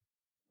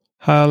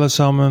Hi alle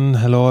sammen,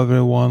 hello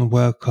everyone,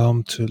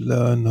 welcome to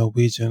Learn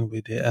Norwegian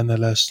with the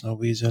NLS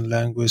Norwegian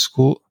Language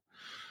School.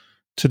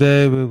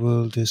 Today we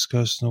will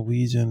discuss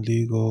Norwegian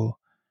legal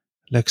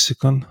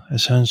lexicon,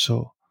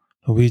 essential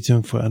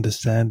Norwegian for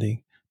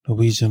understanding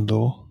Norwegian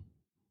law.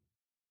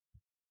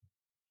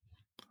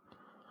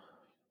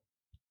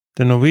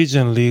 The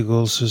Norwegian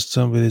legal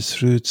system, with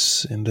its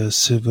roots in the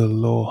civil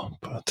law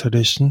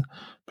tradition,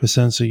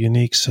 presents a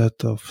unique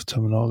set of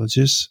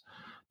terminologies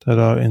that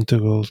are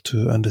integral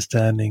to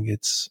understanding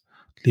its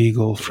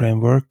legal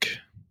framework.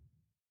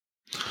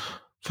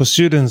 For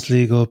students,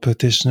 legal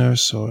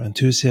practitioners, or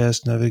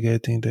enthusiasts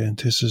navigating the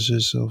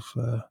interstices of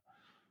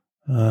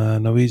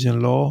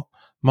Norwegian law,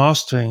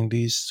 mastering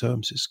these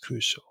terms is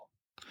crucial.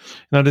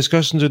 In our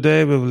discussion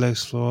today, we will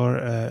explore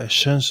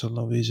essential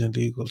Norwegian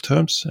legal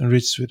terms,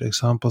 enriched with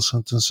example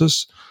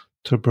sentences,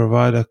 to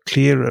provide a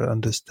clearer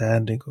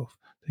understanding of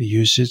the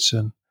usage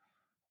and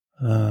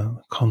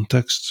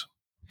context.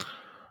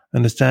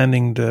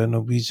 Understanding the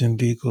Norwegian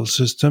legal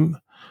system.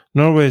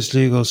 Norway's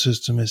legal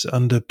system is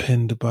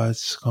underpinned by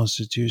its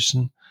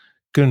constitution,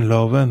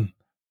 Grunnloven,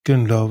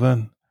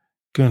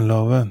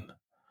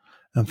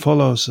 and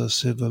follows a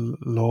civil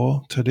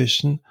law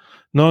tradition.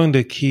 Knowing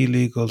the key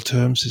legal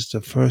terms is the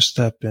first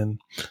step in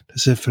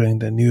deciphering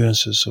the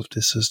nuances of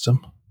this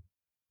system.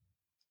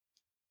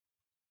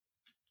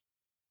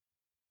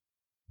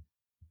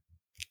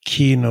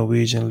 Key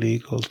Norwegian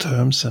legal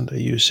terms and their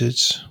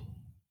usage.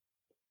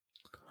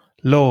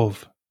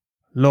 Lov,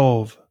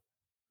 law.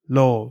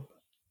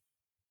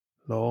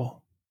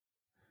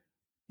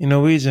 In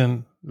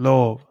Norwegian,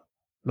 lov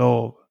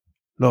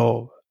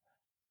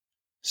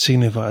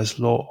signifies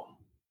law.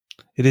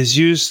 It is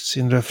used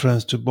in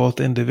reference to both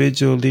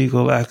individual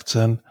legal acts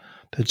and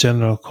the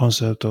general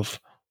concept of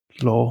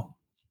law.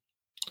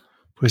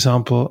 For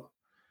example,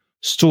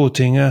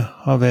 Stortinget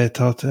har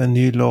vedtatt en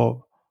ny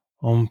lov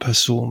om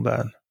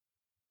personvern.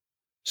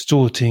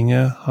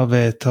 Stortinget har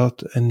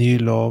vedtatt en ny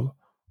lov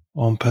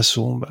om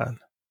personvern.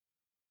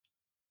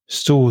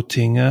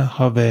 Stortinget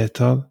har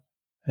vedtatt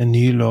en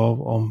ny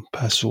lov om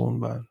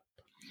personvern.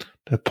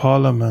 The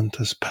Parliament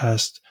has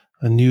passed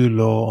a new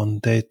law on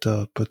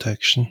data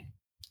protection.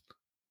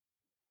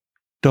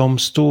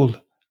 Domstol,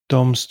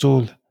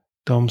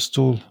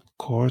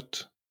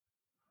 court.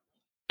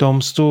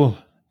 Domstol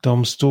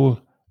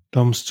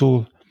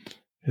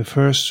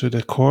refers to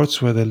the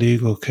courts where the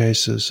legal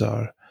cases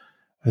are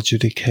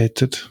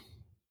adjudicated.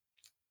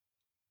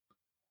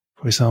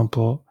 For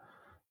example,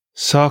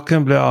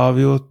 saken ble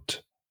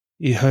avgjort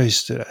i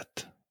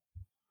Høyesterett,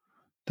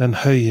 den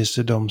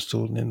høyeste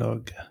domstolen i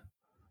Norge.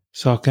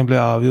 Saken ble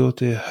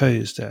avgjort i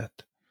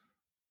Høyesterett,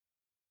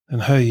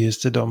 den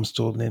høyeste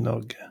domstolen i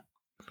Norge.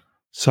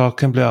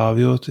 Saken ble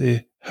avgjort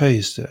i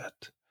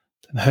Høyesterett,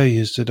 den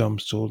høyeste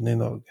domstolen i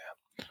Norge.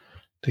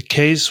 The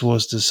case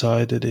was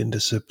decided in the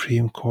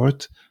Supreme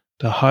Court,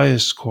 the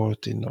highest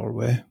court in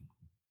Norway.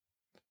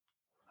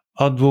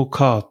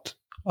 Advokat,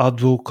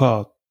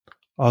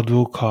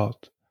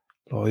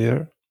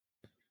 lawyer.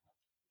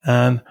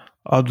 And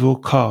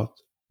advokat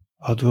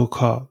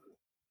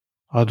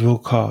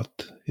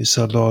is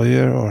a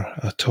lawyer or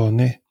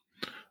attorney,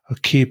 a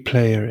key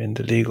player in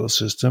the legal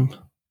system.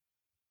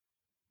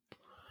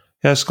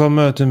 Jeg skal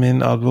møte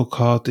min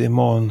advokat i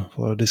morgen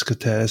for å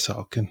diskutere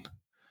saken.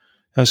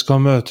 Jeg skal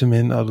møte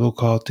min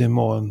advokat i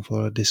morgen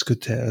for å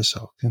diskutere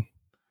saken.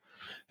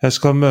 Jeg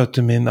skal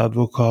møte min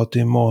advokat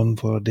i morgen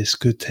for å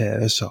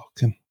diskutere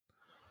saken.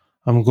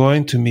 I'm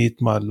going to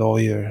meet my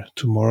lawyer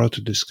tomorrow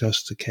to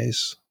discuss the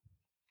case.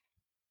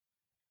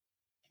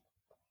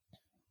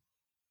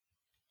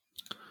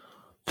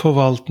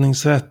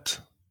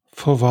 Forvaltningsrett.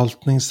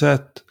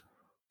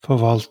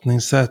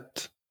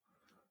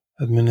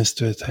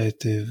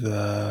 Administrative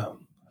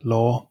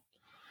law.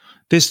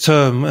 This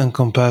term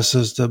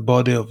encompasses the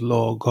body of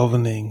law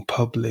governing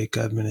public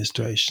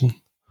administration.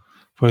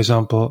 For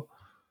example,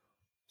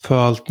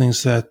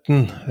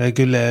 forvaltningsretten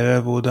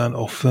regulerer hvordan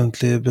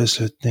offentlige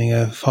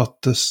beslutninger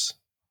fattes.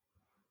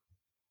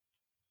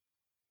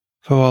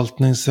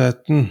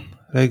 Forvaltningsretten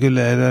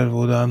regulerer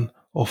hvordan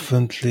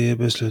offentlige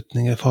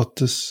beslutninger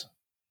fattes.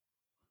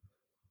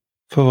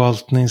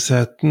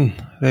 Forvaltningsretten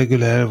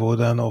regulerer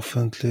hvordan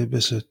offentlige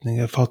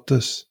beslutninger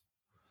fattes.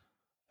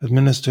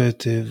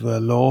 Administrative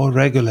law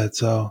regulates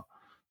how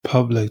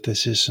public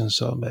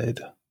decisions are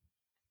made.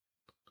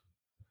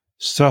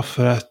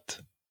 Strafferett.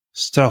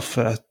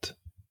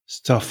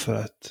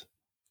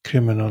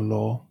 Criminal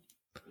law.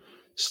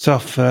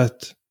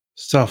 Strafferett.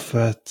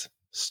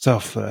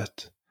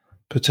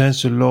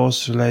 Pertains to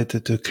laws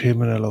related to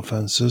criminal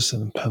offenses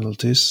and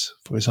penalties.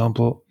 For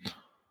example,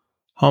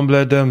 han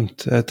ble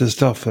dømt etter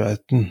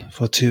strafferetten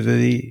for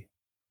tyveri.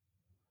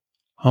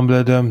 Han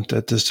ble dømt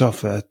etter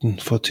strafferetten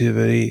for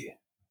tyveri.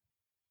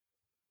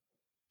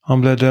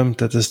 Han ble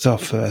dømt etter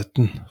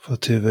strafferetten for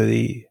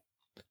tyveri.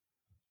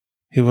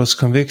 He was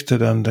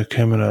convicted under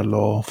criminal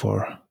law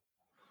for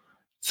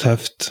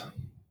theft.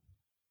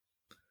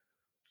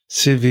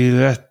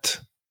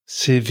 Civilrett,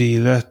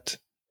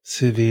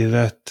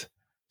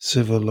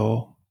 civil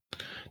law.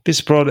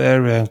 This broad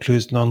area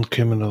includes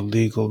non-criminal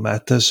legal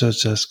matters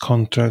such as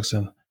contracts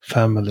and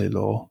family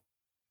law.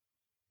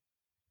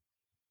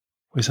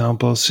 For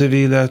eksempel,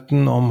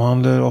 sivilretten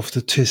omhandler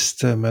ofte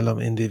tvister mellom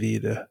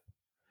individer.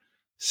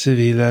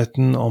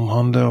 Sivilretten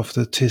omhandler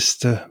ofte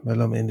tvister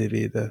mellom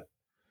individer.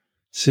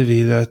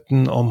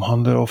 Sivilretten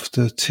omhandler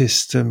ofte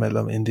tvister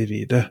mellom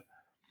individer.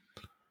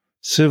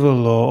 Civil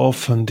law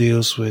often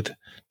deals with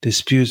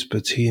disputes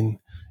between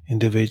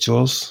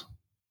individuals.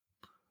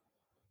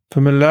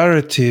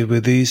 Familiarity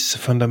with these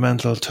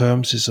fundamental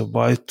terms is a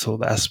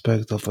vital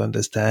aspect of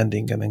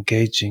understanding and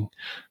engaging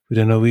with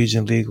the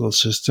Norwegian legal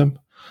system,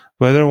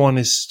 whether one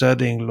is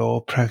studying law,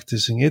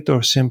 practicing it,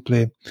 or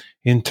simply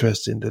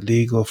interested in the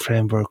legal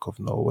framework of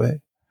Norway.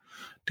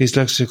 This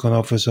lexicon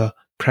offers a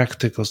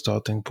practical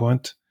starting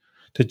point.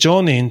 The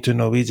journey into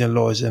Norwegian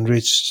law is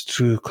enriched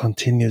through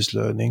continuous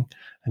learning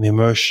and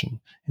immersion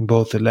in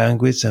both the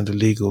language and the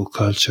legal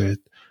culture it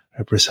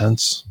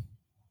represents.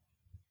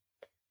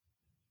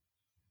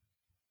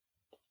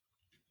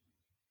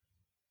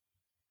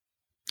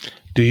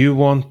 Do you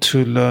want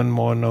to learn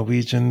more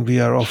Norwegian? We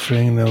are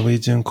offering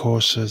Norwegian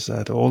courses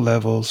at all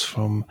levels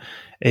from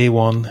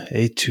A1,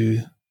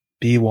 A2,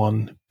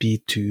 B1,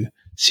 B2,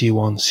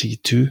 C1,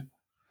 C2.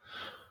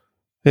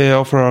 We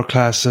offer our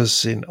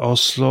classes in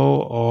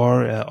Oslo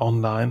or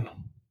online.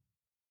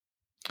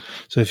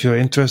 So if you're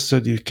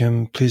interested, you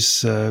can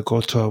please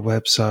go to our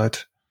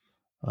website,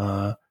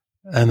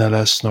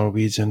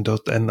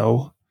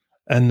 nlsnorwegian.no,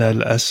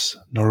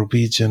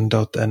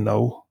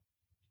 nlsnorwegian.no.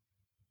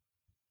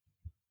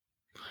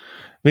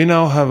 We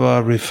now have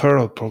a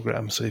referral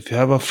program. So if you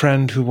have a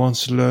friend who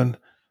wants to learn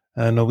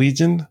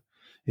Norwegian,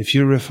 if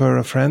you refer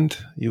a friend,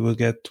 you will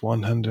get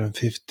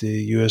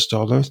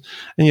 $150,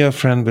 and your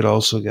friend will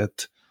also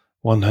get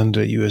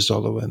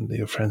 $100 when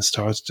your friend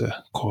starts the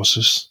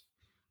courses.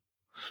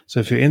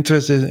 So if you're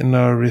interested in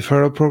our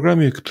referral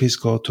program, you could please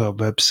go to our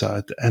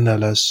website,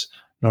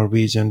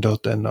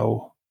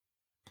 nlsnorwegian.no,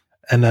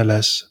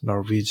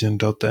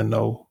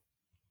 nlsnorwegian.no.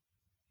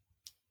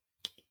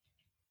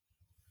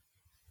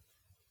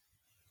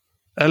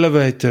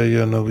 Elevate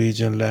your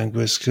Norwegian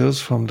language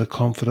skills from the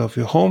comfort of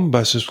your home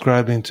by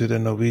subscribing to the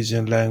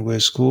Norwegian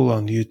Language School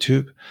on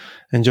YouTube.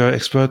 Enjoy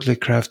expertly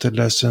crafted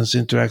lessons,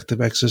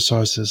 interactive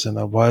exercises, and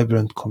a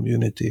vibrant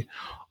community,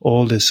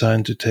 all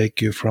designed to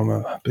take you from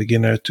a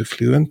beginner to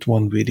fluent,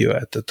 one video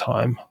at a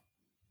time.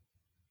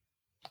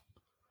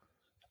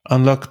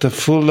 Unlock the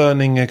full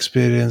learning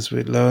experience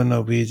with Learn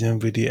Norwegian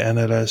with the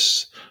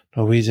NLS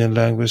Norwegian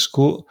Language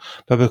School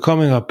by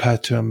becoming a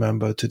Patreon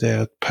member today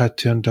at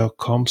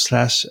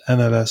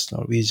patreon.com/NLS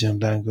Norwegian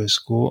Language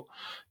School,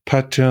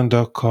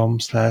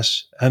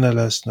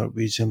 patreon.com/NLS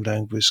Norwegian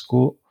Language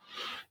School.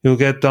 You'll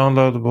get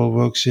downloadable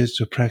worksheets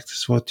to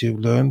practice what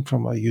you've learned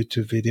from our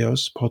YouTube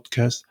videos,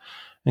 podcasts,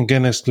 and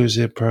get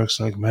exclusive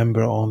perks like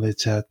member-only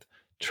chat,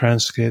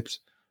 transcripts,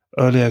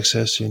 early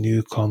access to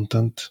new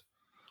content,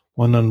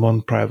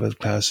 one-on-one private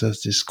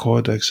classes,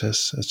 Discord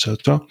access,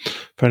 etc.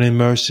 for an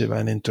immersive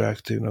and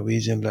interactive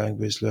Norwegian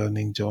language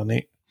learning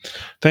journey.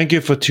 Thank you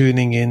for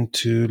tuning in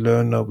to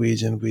Learn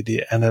Norwegian with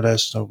the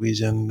NLS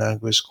Norwegian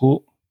Language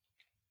School.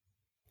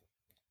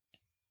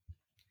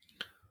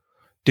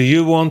 Do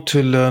you want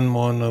to learn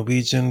more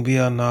Norwegian? We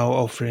are now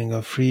offering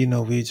a free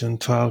Norwegian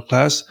trial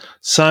class.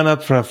 Sign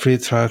up for a free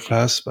trial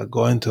class by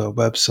going to our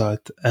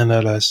website,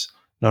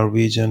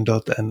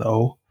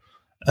 nlsnorwegian.no,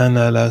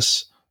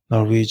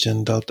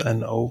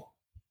 nlsnorwegian.no.